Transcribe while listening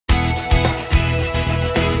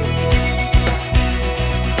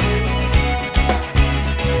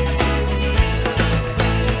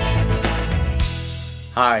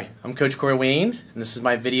Hi, I'm Coach Corey Wayne, and this is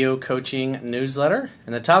my video coaching newsletter.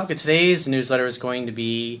 And the topic of today's newsletter is going to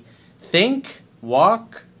be Think,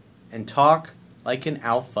 Walk, and Talk Like an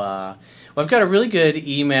Alpha. Well, I've got a really good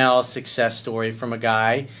email success story from a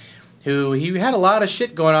guy who he had a lot of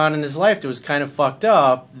shit going on in his life that was kind of fucked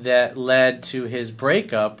up that led to his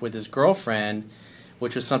breakup with his girlfriend,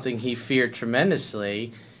 which was something he feared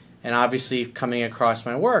tremendously, and obviously coming across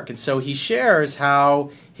my work. And so he shares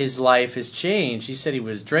how his life has changed. He said he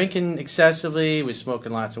was drinking excessively, was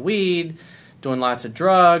smoking lots of weed, doing lots of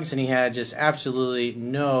drugs, and he had just absolutely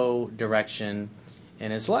no direction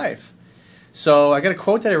in his life. So I got a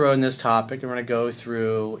quote that I wrote in this topic, and we're going to go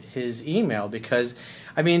through his email because,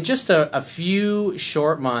 I mean, just a few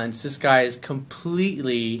short months, this guy has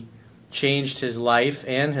completely changed his life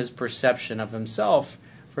and his perception of himself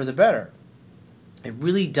for the better. It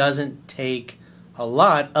really doesn't take a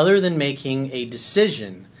lot other than making a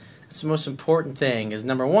decision. That's the most important thing. Is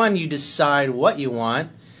number one, you decide what you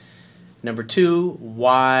want. Number two,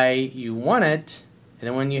 why you want it. And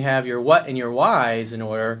then when you have your what and your whys in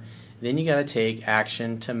order, then you got to take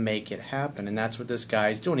action to make it happen. And that's what this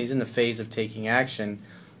guy's doing. He's in the phase of taking action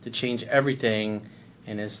to change everything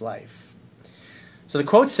in his life. So the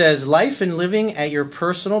quote says, "Life and living at your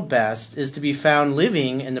personal best is to be found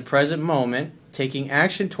living in the present moment, taking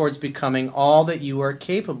action towards becoming all that you are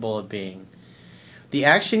capable of being. The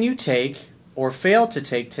action you take or fail to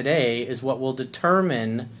take today is what will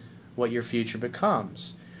determine what your future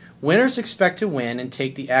becomes. Winners expect to win and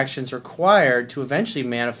take the actions required to eventually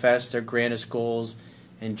manifest their grandest goals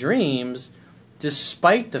and dreams,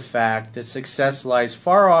 despite the fact that success lies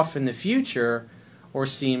far off in the future or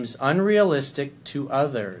seems unrealistic to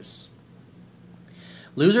others.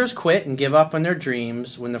 Losers quit and give up on their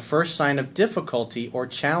dreams when the first sign of difficulty or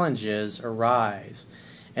challenges arise,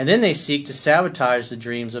 and then they seek to sabotage the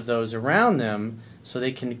dreams of those around them so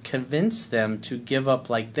they can convince them to give up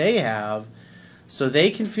like they have, so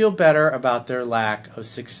they can feel better about their lack of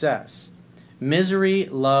success. Misery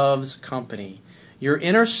loves company. Your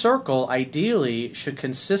inner circle ideally should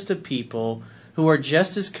consist of people who are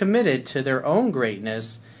just as committed to their own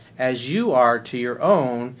greatness as you are to your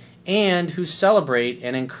own, and who celebrate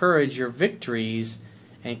and encourage your victories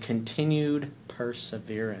and continued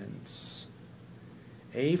perseverance."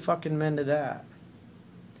 Fucking to that.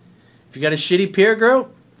 If you got a shitty peer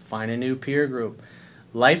group, find a new peer group.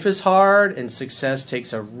 Life is hard and success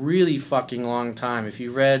takes a really fucking long time. If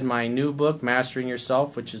you read my new book, Mastering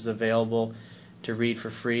Yourself, which is available to read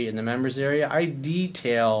for free in the members area, I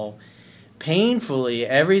detail painfully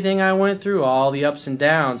everything I went through, all the ups and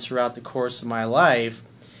downs throughout the course of my life,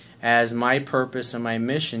 as my purpose and my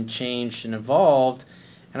mission changed and evolved,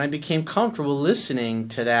 and I became comfortable listening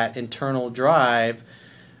to that internal drive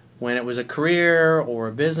when it was a career or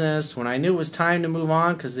a business, when I knew it was time to move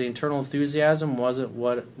on because the internal enthusiasm wasn't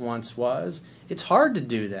what it once was. It's hard to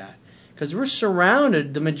do that because we're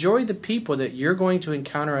surrounded, the majority of the people that you're going to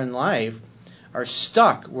encounter in life are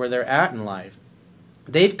stuck where they're at in life.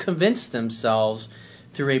 They've convinced themselves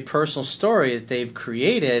through a personal story that they've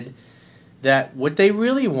created that what they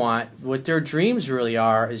really want, what their dreams really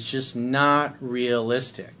are, is just not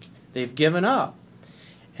realistic. They've given up.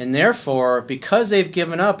 And therefore, because they've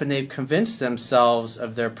given up and they've convinced themselves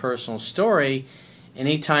of their personal story,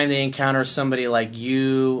 anytime they encounter somebody like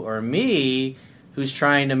you or me who's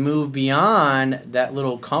trying to move beyond that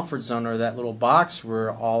little comfort zone or that little box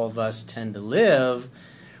where all of us tend to live,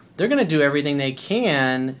 they're going to do everything they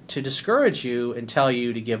can to discourage you and tell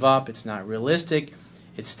you to give up. It's not realistic.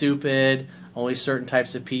 It's stupid. Only certain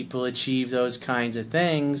types of people achieve those kinds of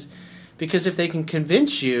things. Because if they can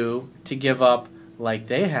convince you to give up like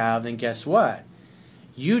they have, then guess what?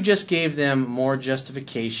 You just gave them more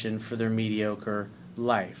justification for their mediocre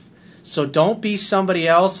life. So don't be somebody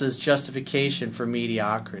else's justification for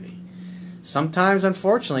mediocrity. Sometimes,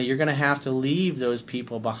 unfortunately, you're going to have to leave those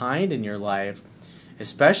people behind in your life,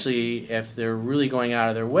 especially if they're really going out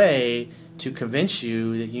of their way to convince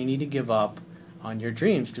you that you need to give up on your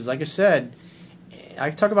dreams. Because like I said, I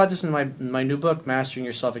talk about this in my new book, Mastering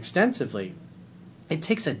Yourself, extensively. It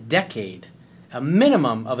takes a decade, a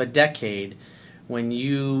minimum of a decade, when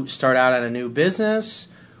you start out on a new business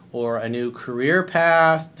or a new career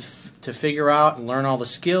path to figure out and learn all the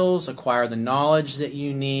skills, acquire the knowledge that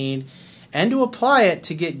you need, and to apply it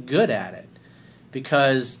to get good at it.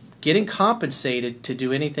 Because getting compensated to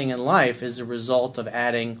do anything in life is a result of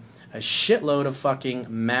adding a shitload of fucking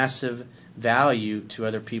massive value to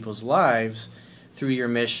other people's lives through your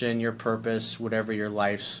mission, your purpose, whatever your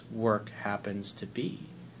life's work happens to be.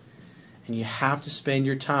 And you have to spend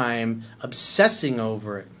your time obsessing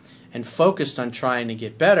over it and focused on trying to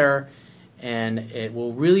get better And it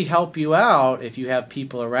will really help you out if you have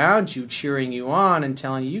people around you cheering you on and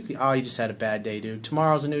telling you, oh, you just had a bad day, dude.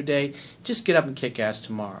 Tomorrow's a new day. Just get up and kick ass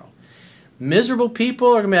tomorrow. Miserable people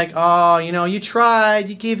are going to be like, oh, you know, you tried.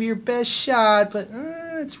 You gave it your best shot, but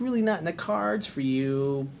it's really not in the cards for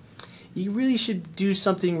you. You really should do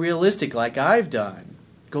something realistic like I've done.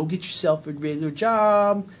 Go get yourself a regular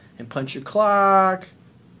job and punch your clock.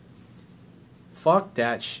 Fuck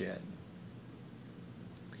that shit.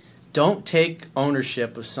 Don't take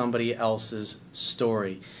ownership of somebody else's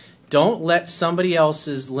story. Don't let somebody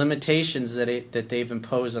else's limitations that they've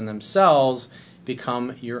imposed on themselves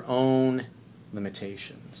become your own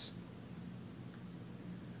limitations.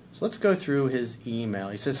 So let's go through his email.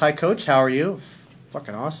 He says, "Hi, Coach. How are you?"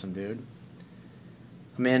 Fucking awesome, dude.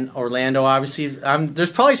 I'm in Orlando, obviously.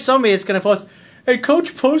 There's probably somebody that's going to post, "Hey,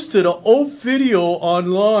 Coach posted an old video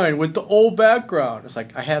online with the old background." It's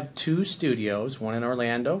like, I have 2 studios, one in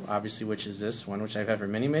Orlando, obviously, which is this one, which I've had for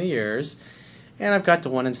many, many years. And I've got the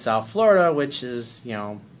one in South Florida, which is, you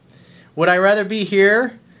know, would I rather be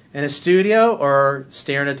here in a studio or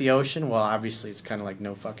staring at the ocean? Well, obviously, it's kind of like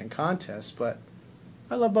no fucking contest, but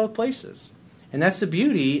I love both places. And that's the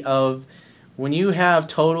beauty of when you have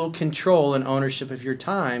total control and ownership of your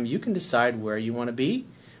time, you can decide where you want to be,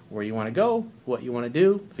 where you want to go, what you want to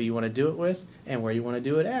do, who you want to do it with, and where you want to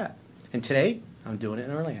do it at. And today, I'm doing it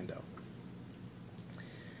in Orlando.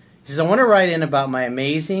 He says, "I want to write in about my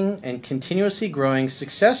amazing and continuously growing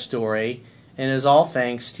success story, and it is all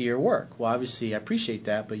thanks to your work." Well, obviously, I appreciate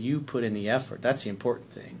that, but you put in the effort. That's the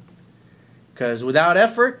important thing. Because without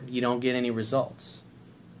effort, you don't get any results.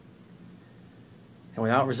 And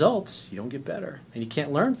without results, you don't get better. And you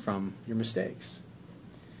can't learn from your mistakes.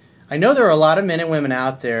 I know there are a lot of men and women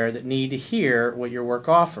out there that need to hear what your work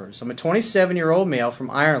offers. I'm a 27-year-old male from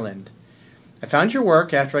Ireland. I found your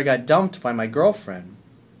work after I got dumped by my girlfriend.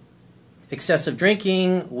 Excessive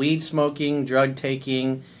drinking, weed smoking, drug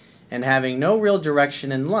taking, and having no real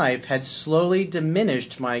direction in life had slowly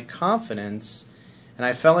diminished my confidence, and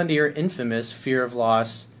I fell into your infamous fear of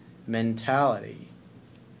loss mentality.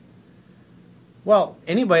 Well,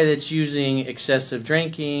 anybody that's using excessive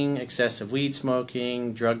drinking, excessive weed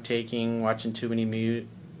smoking, drug taking, watching too many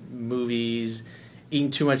movies, eating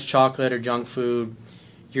too much chocolate or junk food,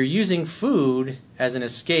 you're using food as an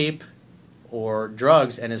escape or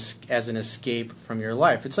drugs as an escape from your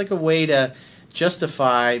life. It's like a way to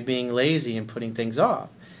justify being lazy and putting things off.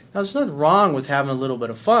 Now, there's nothing wrong with having a little bit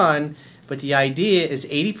of fun, but the idea is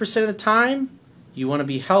 80% of the time, you want to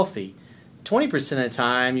be healthy. 20% of the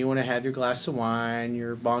time, you want to have your glass of wine,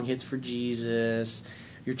 your bong hits for Jesus,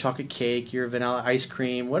 your chocolate cake, your vanilla ice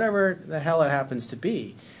cream, whatever the hell it happens to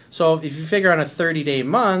be. So if you figure on a 30-day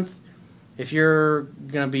month, if you're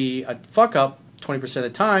going to be a fuck-up 20% of the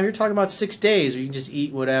time, you're talking about 6 days where you can just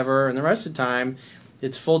eat whatever, and the rest of the time,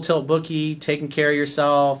 it's full-tilt bookie, taking care of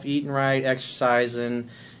yourself, eating right, exercising,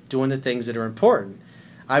 doing the things that are important.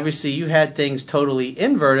 Obviously, you had things totally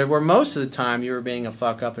inverted where most of the time you were being a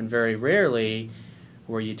fuck-up and very rarely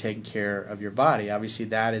were you taking care of your body. Obviously,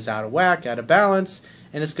 that is out of whack, out of balance,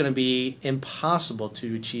 and it's going to be impossible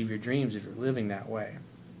to achieve your dreams if you're living that way.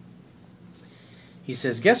 He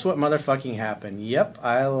says, "Guess what motherfucking happened? Yep,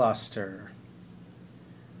 I lost her."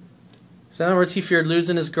 So in other words, he feared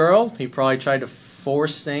losing his girl. He probably tried to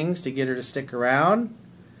force things to get her to stick around.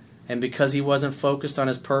 And because he wasn't focused on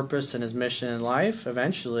his purpose and his mission in life,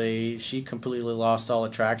 eventually she completely lost all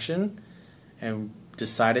attraction and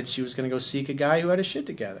decided she was going to go seek a guy who had his shit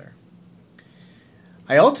together.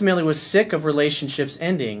 I ultimately was sick of relationships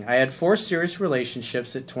ending. I had 4 serious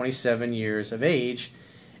relationships at 27 years of age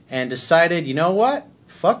and decided, you know what?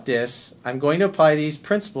 Fuck this. I'm going to apply these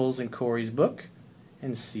principles in Corey's book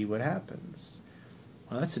and see what happens.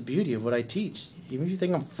 Well, that's the beauty of what I teach. Even if you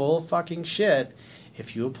think I'm full of fucking shit,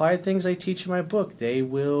 if you apply things I teach in my book, they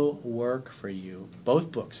will work for you.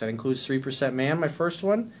 Both books. That includes 3% Man, my first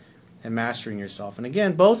one, and Mastering Yourself. And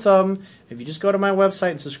again, both of them, if you just go to my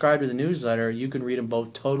website and subscribe to the newsletter, you can read them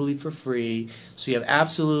both totally for free, so you have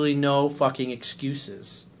absolutely no fucking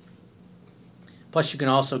excuses. Plus, you can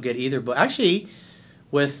also get either book. Actually,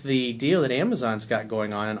 with the deal that Amazon's got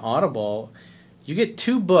going on Audible, you get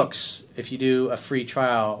 2 books if you do a free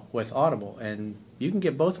trial with Audible, and you can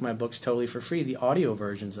get both of my books totally for free, the audio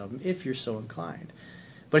versions of them, if you're so inclined.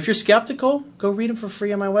 But if you're skeptical, go read them for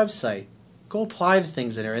free on my website. Go apply the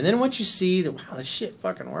things in there. And then once you see that, wow, this shit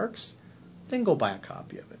fucking works, then go buy a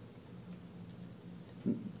copy of it.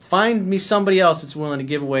 Find me somebody else that's willing to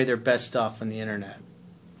give away their best stuff on the internet.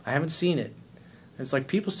 I haven't seen it. It's like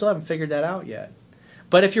people still haven't figured that out yet.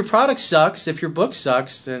 But if your product sucks, if your book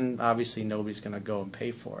sucks, then obviously nobody's going to go and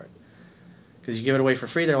pay for it. Because you give it away for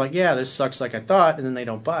free, they're like, yeah, this sucks like I thought, and then they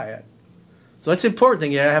don't buy it. So that's the important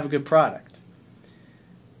thing. You gotta have a good product.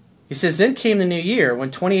 He says, then came the new year.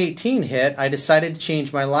 When 2018 hit, I decided to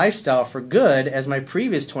change my lifestyle for good, as my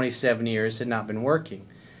previous 27 years had not been working.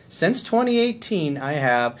 Since 2018, I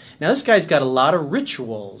have... Now, this guy's got a lot of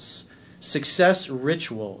rituals, success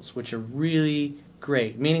rituals, which are really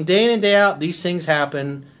great. Meaning, day in and day out, these things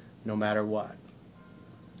happen no matter what.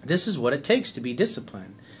 This is what it takes to be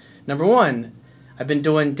disciplined. Number one, I've been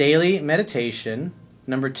doing daily meditation.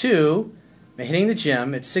 Number two, I'm hitting the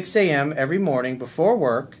gym at 6 a.m. every morning before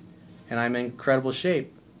work, and I'm in incredible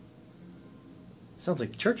shape. Sounds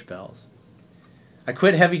like church bells. I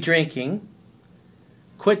quit heavy drinking,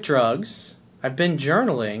 quit drugs. I've been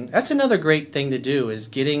journaling. That's another great thing to do, is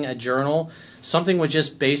getting a journal, something with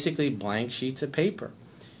just basically blank sheets of paper.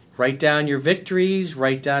 Write down your victories,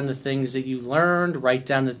 write down the things that you learned, write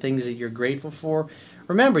down the things that you're grateful for.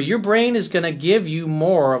 Remember, your brain is going to give you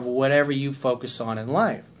more of whatever you focus on in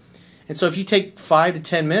life. And so if you take 5 to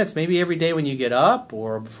 10 minutes, maybe every day when you get up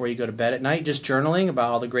or before you go to bed at night, just journaling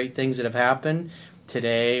about all the great things that have happened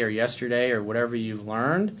today or yesterday or whatever you've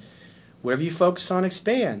learned, whatever you focus on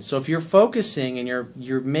expands. So if you're focusing and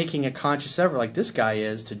you're making a conscious effort like this guy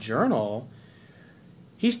is to journal,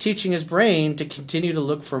 he's teaching his brain to continue to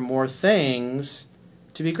look for more things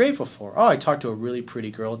to be grateful for. Oh, I talked to a really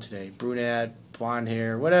pretty girl today, brunette, blonde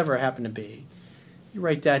hair, whatever it happened to be. You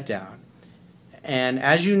write that down. And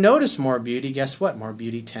as you notice more beauty, guess what? More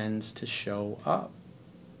beauty tends to show up.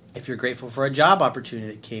 If you're grateful for a job opportunity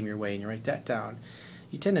that came your way and you write that down,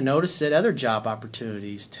 you tend to notice that other job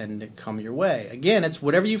opportunities tend to come your way. Again, it's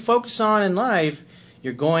whatever you focus on in life,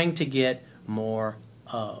 you're going to get more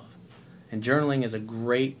of. And journaling is a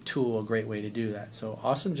great tool, a great way to do that. So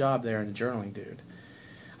awesome job there in the journaling, dude.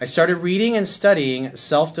 I started reading and studying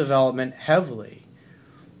self-development heavily.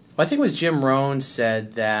 Well, I think it was Jim Rohn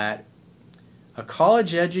said that a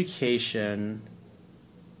college education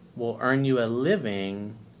will earn you a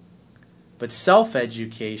living, but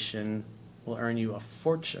self-education will earn you a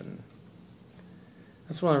fortune.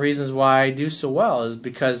 That's one of the reasons why I do so well, is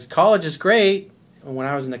because college is great. When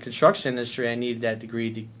I was in the construction industry, I needed that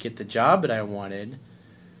degree to get the job that I wanted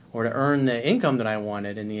or to earn the income that I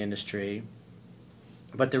wanted in the industry.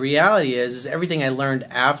 But the reality is everything I learned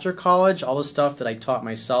after college, all the stuff that I taught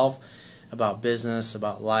myself about business,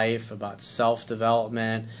 about life, about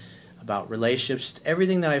self-development, about relationships,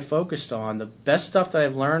 everything that I focused on, the best stuff that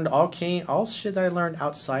I've learned, all shit that I learned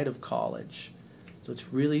outside of college. So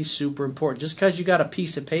it's really super important. Just because you got a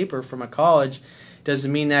piece of paper from a college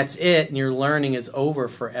doesn't mean that's it and your learning is over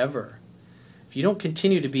forever. If you don't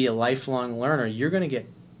continue to be a lifelong learner, you're going to get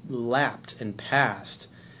lapped and passed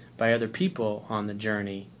by other people on the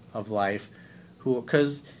journey of life,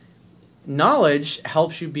 because knowledge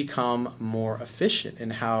helps you become more efficient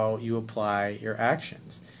in how you apply your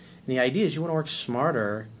actions. And the idea is you want to work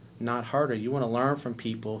smarter, not harder. You want to learn from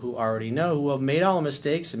people who already know, who have made all the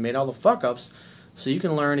mistakes and made all the fuck-ups, so you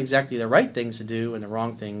can learn exactly the right things to do and the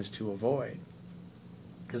wrong things to avoid.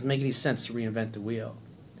 It doesn't make any sense to reinvent the wheel.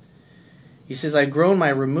 He says, I've grown my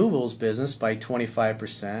removals business by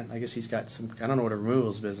 25%. I guess he's got some, I don't know what a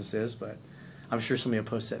removals business is, but I'm sure somebody will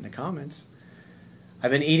post that in the comments.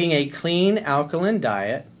 I've been eating a clean, alkaline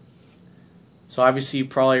diet. So obviously you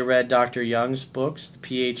probably read Dr. Young's books, The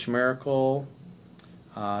pH Miracle,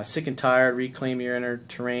 Sick and Tired, Reclaim Your Inner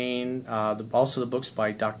Terrain, also the books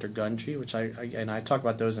by Dr. Gundry, which I talk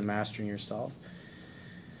about those in Mastering Yourself.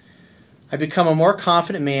 I become a more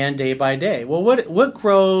confident man day by day. Well, what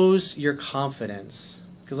grows your confidence?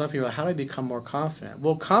 Because a lot of people are like, how do I become more confident?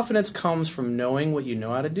 Well, confidence comes from knowing what you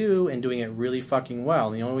know how to do and doing it really fucking well.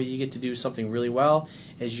 And the only way you get to do something really well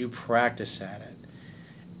is you practice at it.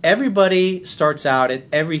 Everybody starts out at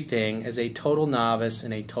everything as a total novice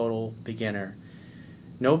and a total beginner.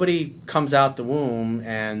 Nobody comes out the womb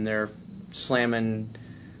and they're slamming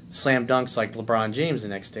slam dunks like LeBron James the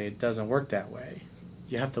next day. It doesn't work that way.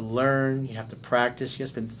 You have to learn, you have to practice, you have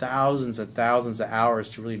to spend thousands and thousands of hours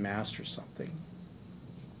to really master something.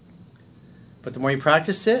 But the more you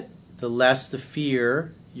practice it, the less the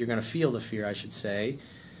fear, you're going to feel the fear, I should say,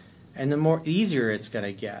 and the more easier it's going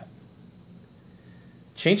to get.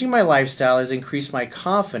 Changing my lifestyle has increased my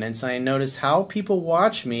confidence, and I notice how people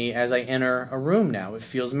watch me as I enter a room now. It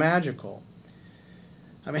feels magical.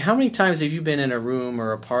 I mean, how many times have you been in a room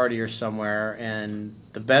or a party or somewhere and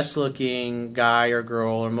the best looking guy or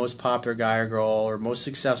girl or most popular guy or girl or most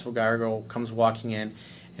successful guy or girl comes walking in,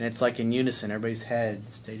 and it's like in unison, everybody's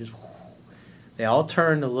heads, they all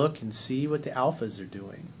turn to look and see what the alphas are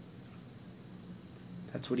doing.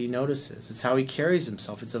 That's what he notices. It's how he carries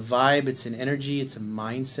himself. It's a vibe, it's an energy, it's a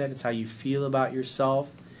mindset, it's how you feel about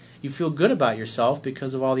yourself. You feel good about yourself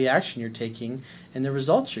because of all the action you're taking and the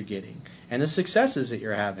results you're getting and the successes that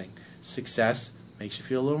you're having. Success makes you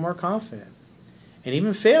feel a little more confident. And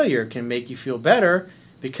even failure can make you feel better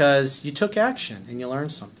because you took action and you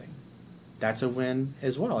learned something. That's a win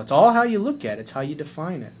as well. It's all how you look at it. It's how you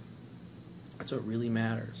define it. That's what really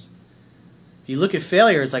matters. If you look at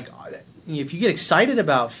failure, it's like if you get excited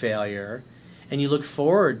about failure and you look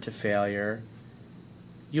forward to failure,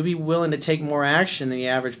 you'll be willing to take more action than the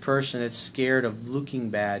average person that's scared of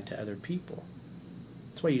looking bad to other people.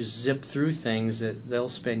 That's why you zip through things that they'll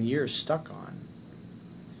spend years stuck on.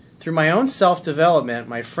 Through my own self-development,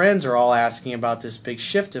 my friends are all asking about this big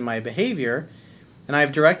shift in my behavior, and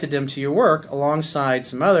I've directed them to your work alongside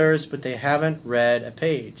some others, but they haven't read a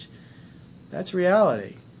page. That's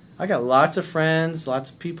reality. I got lots of friends,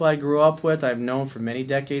 lots of people I grew up with, I've known for many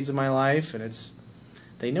decades of my life, and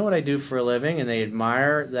they know what I do for a living, and they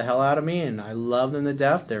admire the hell out of me, and I love them to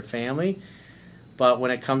death, their family. But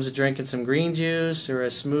when it comes to drinking some green juice or a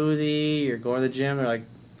smoothie or going to the gym, they're like,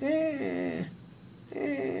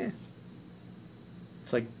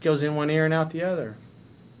 It's like goes in one ear and out the other.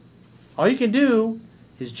 All you can do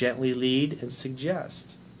is gently lead and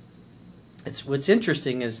suggest. What's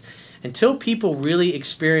interesting is until people really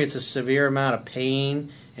experience a severe amount of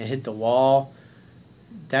pain and hit the wall,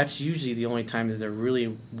 that's usually the only time that they're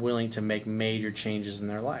really willing to make major changes in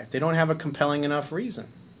their life. They don't have a compelling enough reason.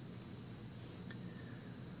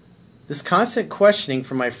 This constant questioning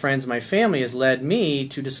from my friends and my family has led me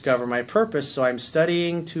to discover my purpose, so I'm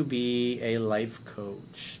studying to be a life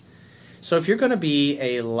coach. So if you're going to be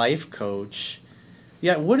a life coach,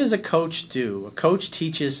 what does a coach do? A coach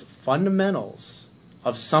teaches fundamentals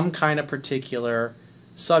of some kind of particular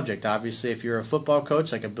subject. Obviously, if you're a football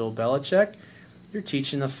coach like a Bill Belichick, you're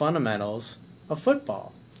teaching the fundamentals of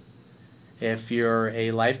football. If you're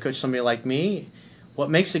a life coach, somebody like me, what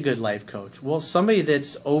makes a good life coach? Well, somebody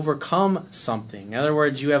that's overcome something. In other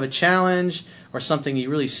words, you have a challenge or something you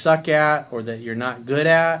really suck at or that you're not good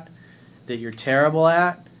at, that you're terrible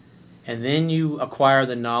at, and then you acquire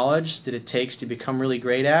the knowledge that it takes to become really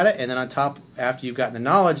great at it, and then on top, after you've gotten the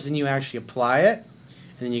knowledge, then you actually apply it,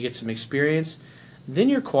 and then you get some experience, then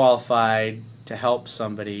you're qualified to help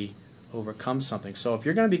somebody overcome something. So if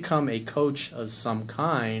you're going to become a coach of some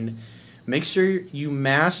kind, make sure you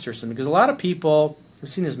master something. Because a lot of people, I've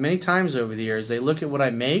seen this many times over the years, they look at what I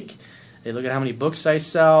make, they look at how many books I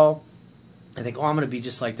sell, and think, oh, I'm going to be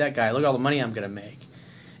just like that guy. Look at all the money I'm going to make.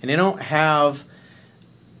 And they don't have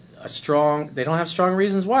strong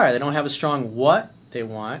reasons why. They don't have a strong what they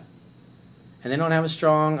want, and they don't have a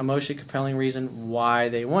strong, emotionally compelling reason why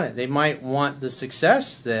they want it. They might want the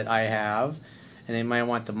success that I have, and they might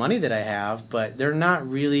want the money that I have, but they're not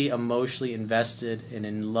really emotionally invested and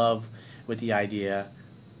in love with the idea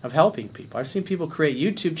of helping people. I've seen people create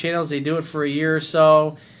YouTube channels, they do it for a year or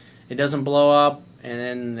so, it doesn't blow up, and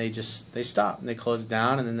then they stop, and they close it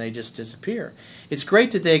down, and then they just disappear. It's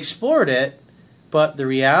great that they explored it, but the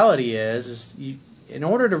reality is in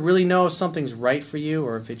order to really know if something's right for you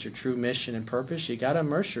or if it's your true mission and purpose, you got to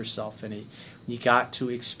immerse yourself in it. You got to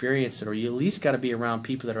experience it, or you at least got to be around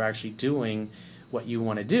people that are actually doing what you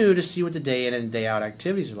want to do to see what the day in and day out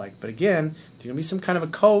activities are like. But again, if you're going to be some kind of a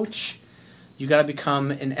coach, you got to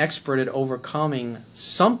become an expert at overcoming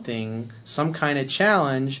something, some kind of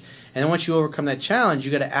challenge, and then once you overcome that challenge,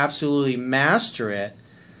 you got to absolutely master it.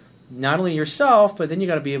 Not only yourself, but then you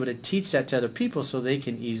got to be able to teach that to other people so they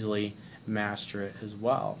can easily master it as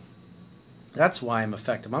well. That's why I'm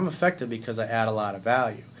effective. I'm effective because I add a lot of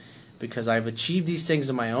value. Because I've achieved these things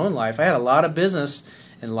in my own life. I had a lot of business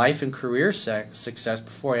and life and career success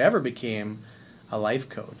before I ever became a life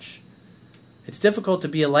coach. It's difficult to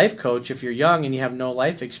be a life coach if you're young and you have no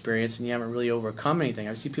life experience and you haven't really overcome anything.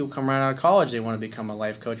 I see people come right out of college, they want to become a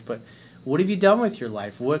life coach, but what have you done with your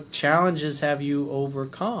life? What challenges have you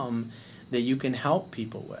overcome that you can help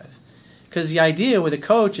people with? Because the idea with a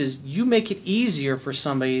coach is you make it easier for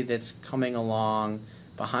somebody that's coming along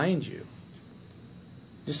behind you.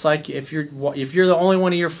 Just like if you're the only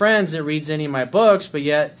one of your friends that reads any of my books, but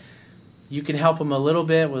yet you can help them a little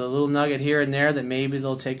bit with a little nugget here and there that maybe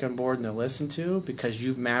they'll take on board and they'll listen to because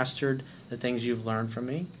you've mastered the things you've learned from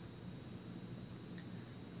me.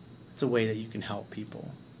 It's a way that you can help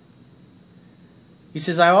people. He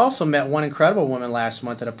says, I also met one incredible woman last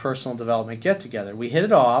month at a personal development get-together. We hit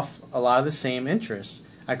it off, a lot of the same interests.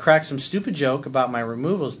 I cracked some stupid joke about my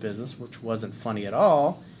removals business, which wasn't funny at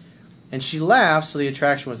all, and she laughed, so the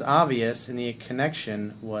attraction was obvious and the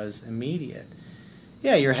connection was immediate.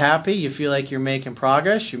 Yeah, you're happy, you feel like you're making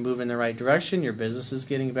progress, you're moving in the right direction, your business is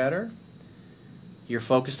getting better, you're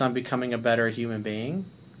focused on becoming a better human being,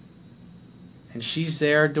 and she's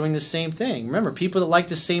there doing the same thing. Remember, people that like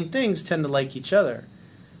the same things tend to like each other.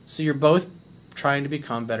 So you're both trying to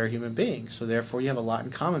become better human beings. So therefore you have a lot in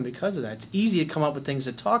common because of that. It's easy to come up with things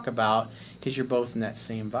to talk about because you're both in that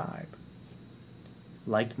same vibe.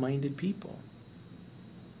 Like-minded people.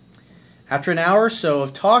 After an hour or so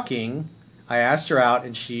of talking, I asked her out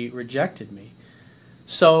and she rejected me.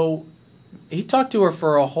 So he talked to her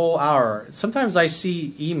for a whole hour. Sometimes I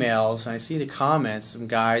see emails and I see the comments from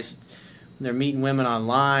guys, they're meeting women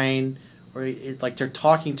online, or like they're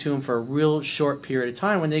talking to them for a real short period of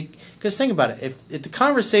time. Because think about it, if the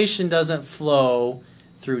conversation doesn't flow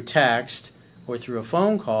through text or through a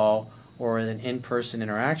phone call or an in-person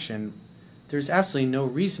interaction, there's absolutely no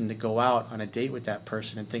reason to go out on a date with that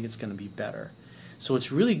person and think it's going to be better. So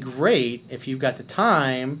it's really great if you've got the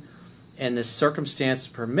time and the circumstance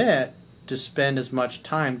permit to spend as much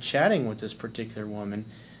time chatting with this particular woman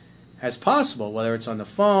as possible, whether it's on the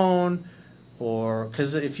phone or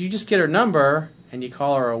because if you just get her number and you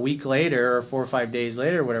call her a week later or 4 or 5 days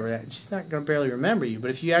later or whatever, she's not going to barely remember you.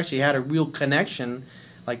 But if you actually had a real connection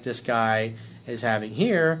like this guy is having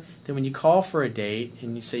here, then when you call for a date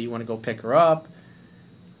and you say you want to go pick her up,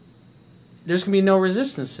 there's going to be no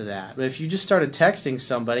resistance to that. But if you just started texting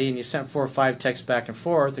somebody and you sent 4 or 5 texts back and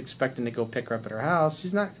forth expecting to go pick her up at her house,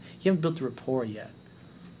 you haven't built a rapport yet.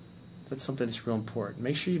 That's something that's real important.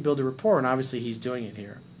 Make sure you build a rapport, and obviously he's doing it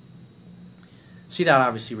here. She'd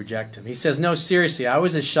obviously reject him. He says, no, seriously, I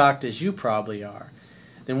was as shocked as you probably are.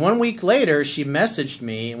 Then 1 week later, she messaged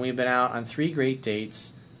me, and we've been out on 3 great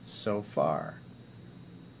dates so far.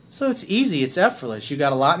 So it's easy. It's effortless. You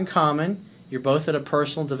got a lot in common. You're both at a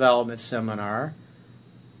personal development seminar.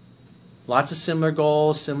 Lots of similar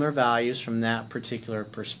goals, similar values from that particular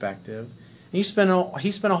perspective. And he spent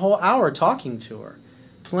a whole hour talking to her.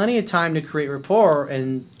 Plenty of time to create rapport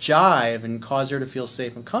and jive and cause her to feel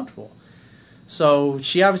safe and comfortable. So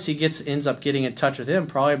she obviously ends up getting in touch with him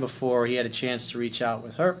probably before he had a chance to reach out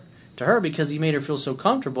to her because he made her feel so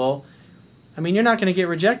comfortable. I mean, you're not going to get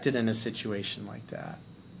rejected in a situation like that.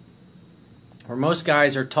 Where most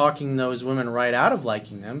guys are talking those women right out of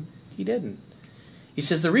liking them, he didn't. He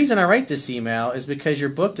says, the reason I write this email is because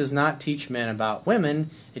your book does not teach men about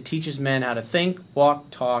women. It teaches men how to think, walk,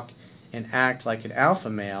 talk, and act like an alpha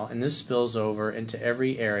male, and this spills over into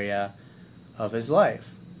every area of his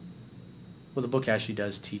life. Well, the book actually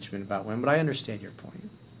does teach men about women, but I understand your point.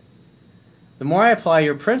 The more I apply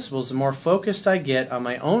your principles, the more focused I get on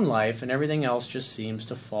my own life, and everything else just seems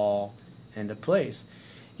to fall into place.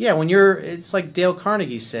 Yeah, it's like Dale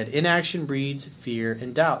Carnegie said, inaction breeds fear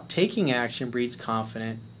and doubt. Taking action breeds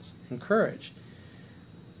confidence and courage.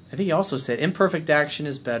 I think he also said, imperfect action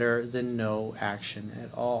is better than no action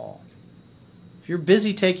at all. If you're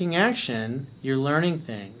busy taking action, you're learning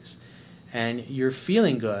things. And you're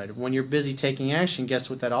feeling good. When you're busy taking action, guess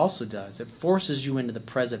what that also does? It forces you into the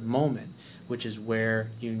present moment, which is where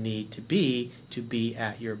you need to be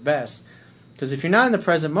at your best. Because if you're not in the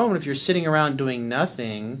present moment, if you're sitting around doing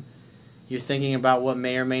nothing, you're thinking about what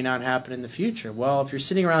may or may not happen in the future. Well, if you're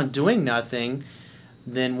sitting around doing nothing,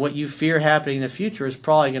 then what you fear happening in the future is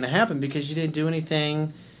probably going to happen because you didn't do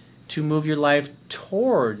anything to move your life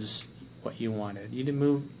towards what you wanted. You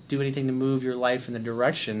didn't do anything to move your life in the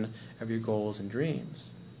direction of your goals and dreams.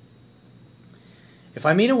 If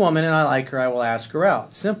I meet a woman and I like her, I will ask her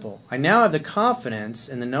out. Simple. I now have the confidence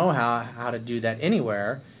and the know-how how to do that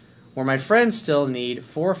anywhere, where my friends still need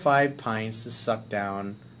 4 or 5 pints to suck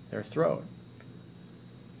down their throat.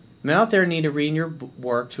 Men out there need to read your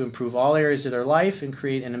work to improve all areas of their life and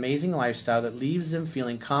create an amazing lifestyle that leaves them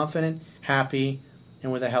feeling confident, happy,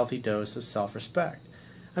 and with a healthy dose of self-respect.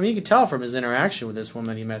 I mean, you can tell from his interaction with this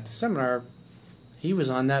woman he met at the seminar, he was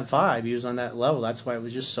on that vibe, he was on that level. That's why it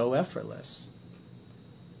was just so effortless.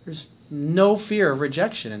 There's no fear of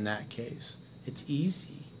rejection in that case. It's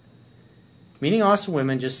easy. Meeting awesome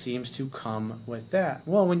women just seems to come with that.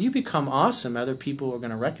 Well, when you become awesome, other people are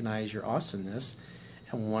going to recognize your awesomeness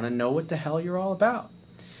and want to know what the hell you're all about.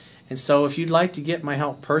 And so if you'd like to get my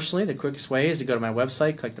help personally, the quickest way is to go to my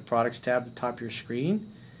website, click the products tab at the top of your screen,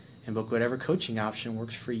 and book whatever coaching option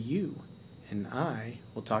works for you. And I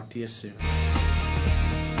will talk to you soon.